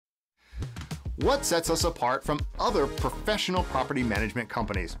What sets us apart from other professional property management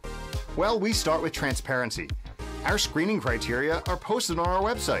companies? Well, we start with transparency. Our screening criteria are posted on our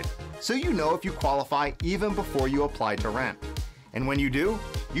website, so you know if you qualify even before you apply to rent. And when you do,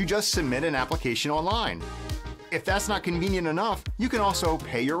 you just submit an application online. If that's not convenient enough, you can also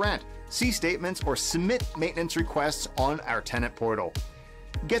pay your rent, see statements, or submit maintenance requests on our tenant portal.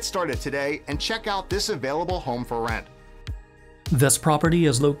 Get started today and check out this available home for rent. This property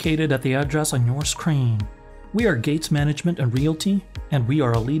is located at the address on your screen. We are Gates Management and Realty, and we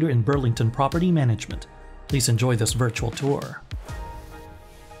are a leader in Burlington property management. Please enjoy this virtual tour.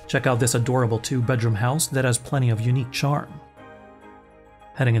 Check out this adorable 2-bedroom house that has plenty of unique charm.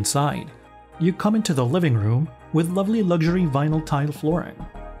 Heading inside, you come into the living room with lovely luxury vinyl tile flooring,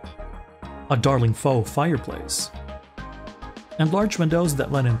 a darling faux fireplace, and large windows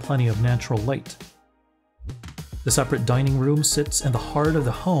that let in plenty of natural light. The separate dining room sits in the heart of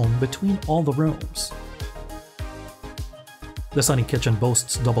the home between all the rooms. The sunny kitchen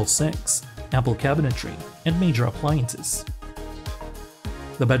boasts double sinks, ample cabinetry, and major appliances.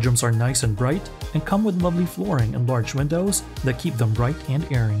 The bedrooms are nice and bright and come with lovely flooring and large windows that keep them bright and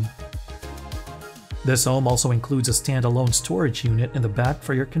airy. This home also includes a standalone storage unit in the back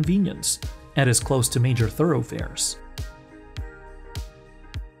for your convenience and is close to major thoroughfares.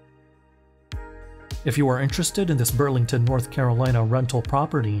 If you are interested in this Burlington, North Carolina rental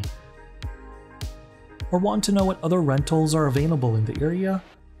property, or want to know what other rentals are available in the area,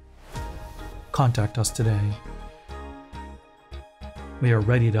 contact us today. We are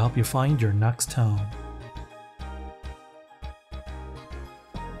ready to help you find your next home.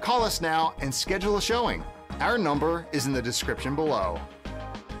 Call us now and schedule a showing. Our number is in the description below.